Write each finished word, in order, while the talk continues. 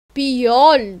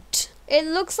Beyond. It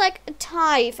looks like a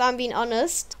tie, if I'm being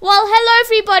honest. Well, hello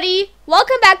everybody.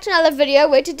 Welcome back to another video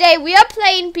where today we are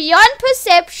playing Beyond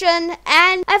Perception,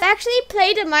 and I've actually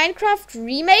played a Minecraft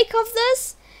remake of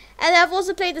this, and I've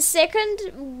also played the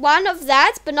second one of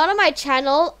that, but not on my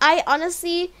channel. I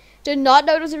honestly did not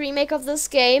know it was a remake of this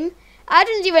game. I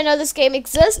didn't even know this game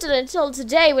existed until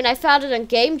today when I found it on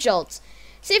Gamejolt.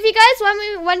 So if you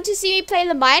guys want to see me play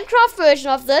the Minecraft version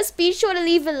of this, be sure to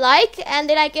leave a like, and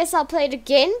then I guess I'll play it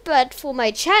again, but for my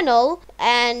channel,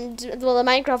 and, well, the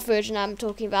Minecraft version I'm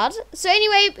talking about. So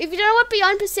anyway, if you don't know what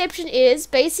Beyond Perception is,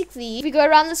 basically, if we go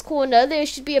around this corner, there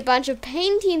should be a bunch of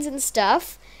paintings and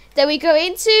stuff that we go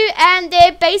into, and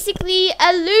they're basically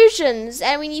illusions,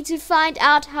 and we need to find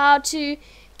out how to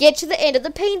get to the end of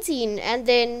the painting, and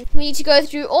then we need to go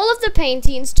through all of the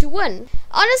paintings to win.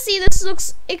 Honestly, this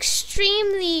looks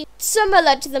extremely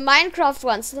similar to the Minecraft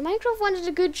one, so the Minecraft one did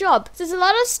a good job. There's a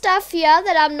lot of stuff here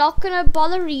that I'm not gonna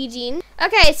bother reading.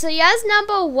 Okay, so here's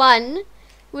number 1,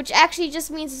 which actually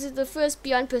just means this is the first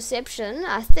Beyond Perception,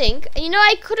 I think. You know,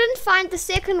 I couldn't find the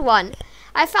second one.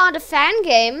 I found a fan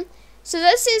game. So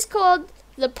this is called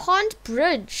the Pond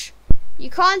Bridge. You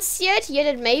can't see it, yet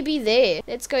it may be there.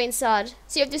 Let's go inside.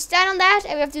 So you have to stand on that,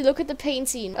 and we have to look at the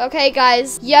painting. Okay,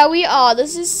 guys. Yeah, we are.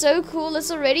 This is so cool. This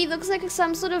already looks like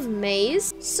some sort of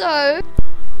maze. So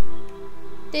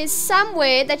there's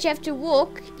somewhere that you have to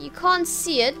walk. You can't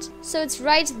see it, so it's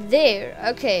right there.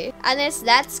 Okay. Unless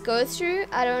that's go through.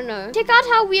 I don't know. Check out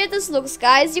how weird this looks,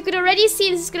 guys. You could already see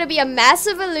this is going to be a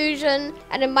massive illusion,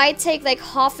 and it might take like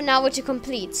half an hour to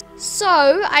complete.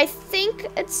 So I think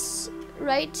it's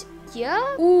right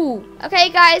here. Ooh. Okay,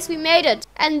 guys, we made it.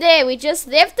 And there, we just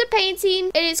left the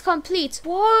painting. It is complete.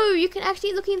 Whoa, you can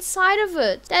actually look inside of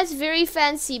it. That's very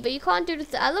fancy, but you can't do it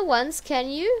with the other ones, can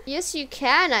you? Yes, you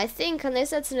can, I think, unless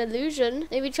that's an illusion.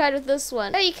 Maybe try it with this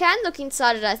one. Oh, you can look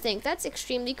inside it, I think. That's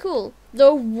extremely cool.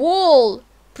 The wall.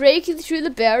 Breaking through the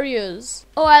barriers.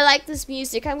 Oh, I like this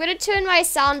music. I'm gonna turn my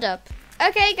sound up.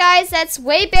 Okay, guys, that's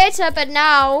way better, but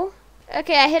now...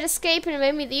 Okay, I hit escape and it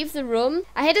made me leave the room.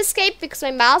 I hit escape because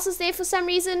my mouse was there for some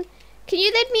reason. Can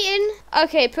you let me in?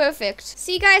 Okay, perfect.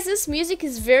 See, guys, this music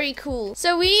is very cool.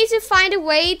 So we need to find a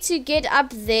way to get up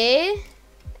there.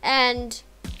 And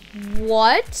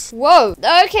what? Whoa.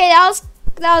 Okay, that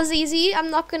was easy.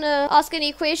 I'm not gonna ask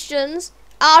any questions.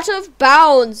 Out of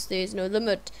bounds. There's no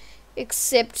limit.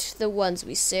 Except the ones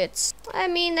we set. I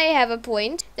mean, they have a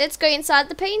point. Let's go inside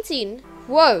the painting.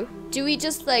 Whoa. Do we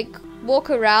just, like, walk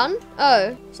around?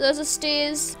 Oh, so those are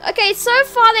stairs. Okay, so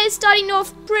far they're starting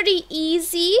off pretty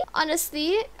easy,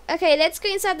 honestly. Okay, let's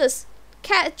go inside this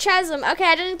chasm. Okay,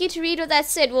 I didn't get to read what that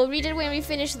said. We'll read it when we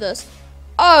finish this.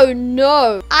 Oh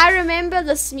no, I remember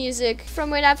this music from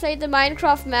when I played the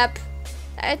Minecraft map.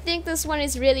 I think this one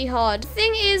is really hard. The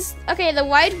thing is, okay, the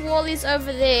white wall is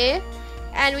over there,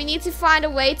 and we need to find a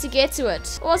way to get to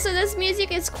it. Also, this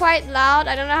music is quite loud.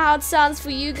 I don't know how it sounds for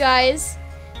you guys.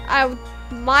 I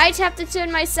might have to turn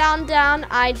my sound down.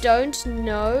 I don't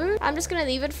know. I'm just gonna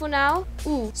leave it for now.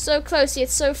 Ooh, so close yet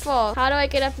so far. How do I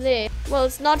get up there? Well,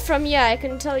 it's not from here, I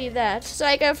can tell you that. So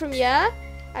I go from here,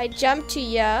 I jump to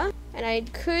here, and I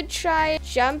could try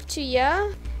jump to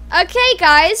here. Okay,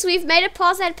 guys, we've made it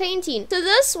past that painting. So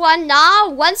this one, now,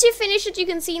 once you finish it, you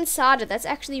can see inside it. That's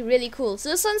actually really cool. So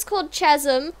this one's called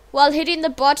Chasm. While hitting the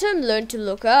bottom, learn to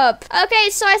look up. Okay,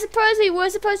 so I suppose we were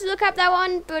supposed to look up that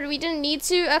one, but we didn't need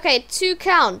to. Okay, 2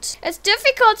 count. It's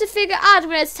difficult to figure out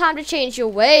when it's time to change your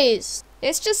ways.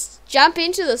 Let's just jump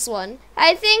into this one.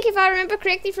 I think, if I remember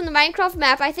correctly from the Minecraft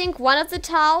map, I think one of the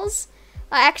tiles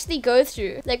I actually go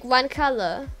through. Like, one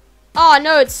color. Oh,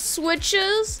 no, it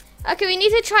switches. Okay, we need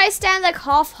to try stand like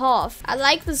half-half. I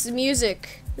like this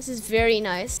music. This is very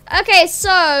nice. Okay,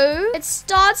 so it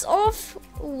starts off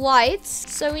white.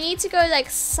 So we need to go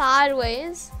like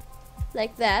sideways.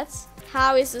 Like that.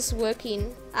 How is this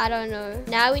working? I don't know.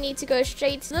 Now we need to go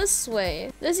straight this way.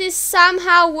 This is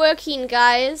somehow working,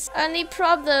 guys. Only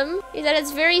problem is that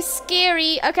it's very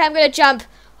scary. Okay, I'm gonna jump.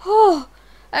 Oh.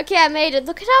 Okay, I made it.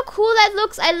 Look at how cool that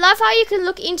looks. I love how you can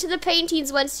look into the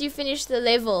paintings once you finish the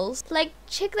levels. Like,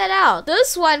 check that out.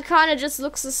 This one kind of just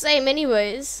looks the same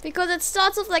anyways. Because it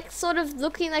starts off like sort of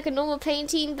looking like a normal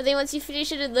painting, but then once you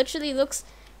finish it, it literally looks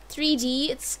 3D.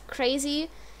 It's crazy.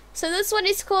 So this one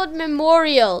is called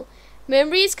Memorial.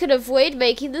 Memories could avoid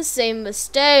making the same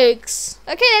mistakes.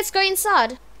 Okay, let's go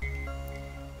inside.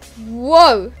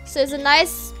 Whoa. So there's a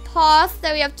nice path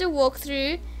that we have to walk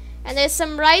through. And there's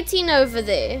some writing over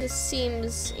there. This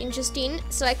seems interesting.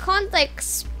 So I can't like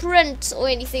sprint or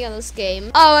anything on this game.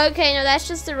 Oh, okay, no, that's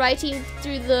just the writing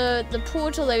through the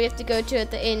portal that we have to go to at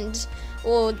the end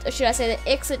or should I say the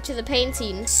exit to the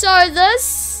painting. So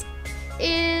this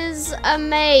is a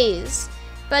maze,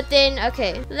 but then,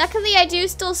 okay, luckily I do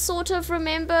still sort of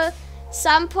remember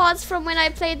some parts from when I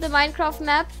played the Minecraft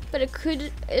map, but it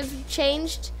could have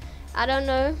changed. I don't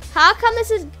know. How come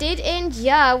this is dead end?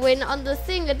 Yeah, when on the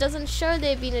thing it doesn't show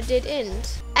there being a dead end.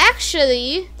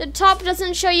 Actually, the top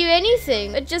doesn't show you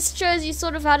anything. It just shows you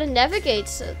sort of how to navigate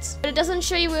it. But it doesn't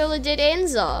show you where all the dead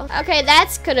ends are. Okay,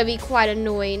 that's gonna be quite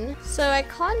annoying. So I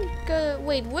can't go...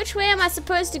 Wait, which way am I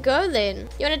supposed to go then?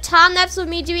 You want a time lapse with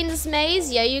me doing this maze?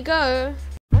 Here you go.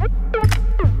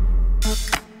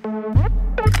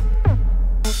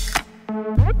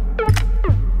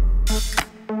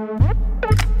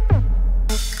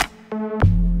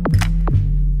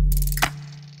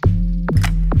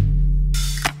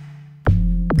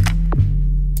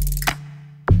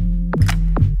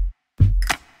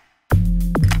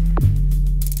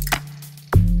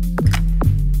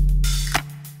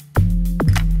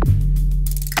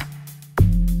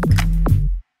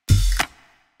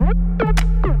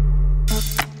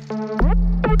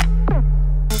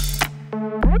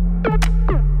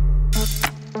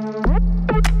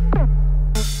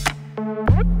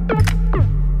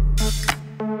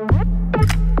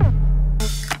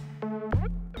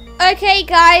 Okay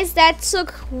guys, that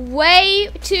took way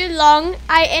too long.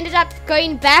 I ended up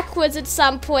going backwards at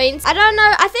some point. I don't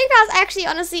know, I think I was actually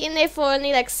honestly in there for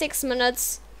only like 6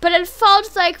 minutes. But it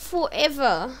felt like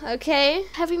forever, okay?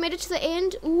 Have we made it to the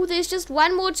end? Ooh, there's just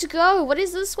one more to go. What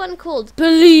is this one called?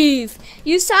 Believe.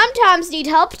 You sometimes need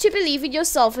help to believe in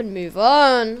yourself and move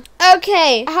on.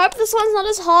 Okay, I hope this one's not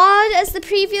as hard as the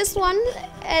previous one.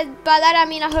 And by that I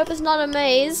mean I hope it's not a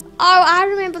maze. Oh, I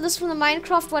remember this from the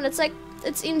Minecraft one. It's like,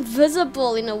 it's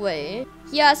invisible in a way.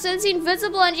 Yeah, so it's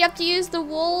invisible and you have to use the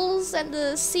walls and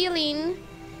the ceiling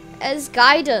as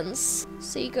guidance.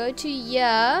 So you go to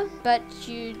here, but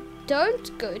you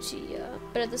don't go to here.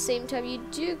 But at the same time, you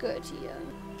do go to here.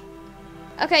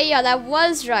 Okay, yeah, that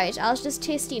was right. I was just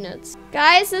testing it.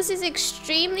 Guys, this is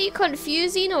extremely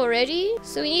confusing already.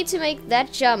 So we need to make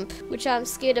that jump, which I'm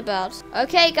scared about.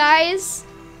 Okay, guys.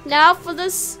 Now for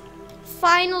this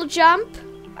final jump.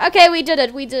 Okay, we did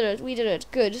it.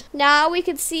 Good. Now we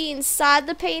can see inside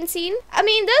the painting. I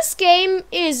mean, this game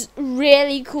is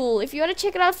really cool. If you want to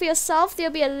check it out for yourself,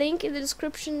 there'll be a link in the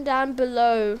description down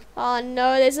below. Oh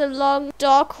no, there's a long,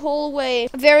 dark hallway.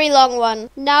 A very long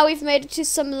one. Now we've made it to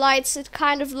some lights. It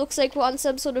kind of looks like we're on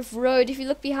some sort of road. If you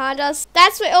look behind us,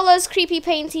 that's where all those creepy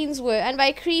paintings were. And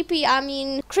by creepy, I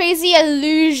mean crazy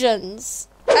illusions.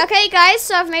 Okay, guys,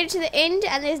 so I've made it to the end,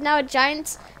 and there's now a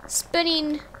giant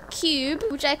spinning cube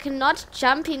which I cannot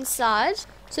jump inside.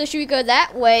 So should we go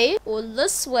that way or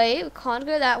this way? We can't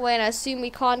go that way, and I assume we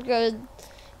can't go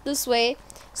this way.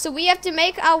 So we have to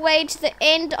make our way to the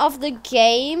end of the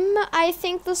game. I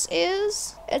think this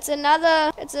is. It's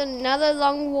another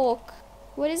long walk.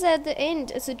 What is at the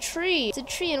end? It's a tree. It's a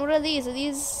tree. And what are these? Are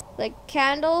these like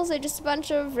candles? They're just a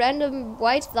bunch of random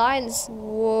white lines.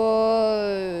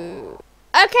 Whoa.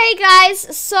 Okay,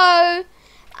 guys. So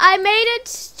I made it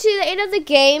to the end of the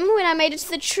game when I made it to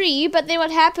the tree, but then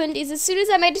what happened is as soon as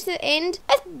I made it to the end,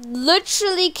 it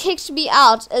literally kicked me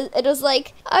out. It was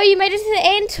like, oh, you made it to the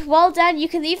end? Well done, you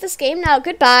can leave this game now,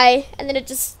 goodbye. And then it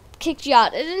just kicked you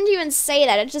out. It didn't even say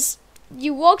that, it just,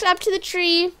 you walked up to the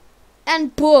tree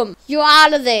and boom, you're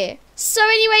out of there. So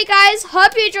anyway guys,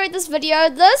 hope you enjoyed this video.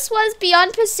 This was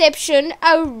Beyond Perception,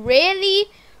 a really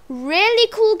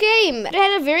cool game. It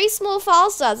had a very small file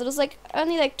size. It was like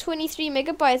only like 23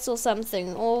 megabytes or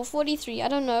something, or 43, I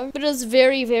don't know, but it was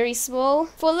very small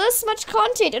for this much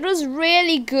content. It was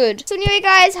really good. So anyway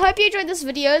guys, hope you enjoyed this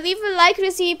video. Leave a like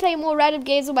to see me play more random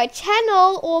games on my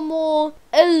channel or more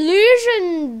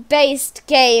illusion based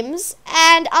games,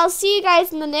 and I'll see you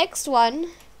guys in the next one.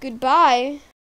 Goodbye.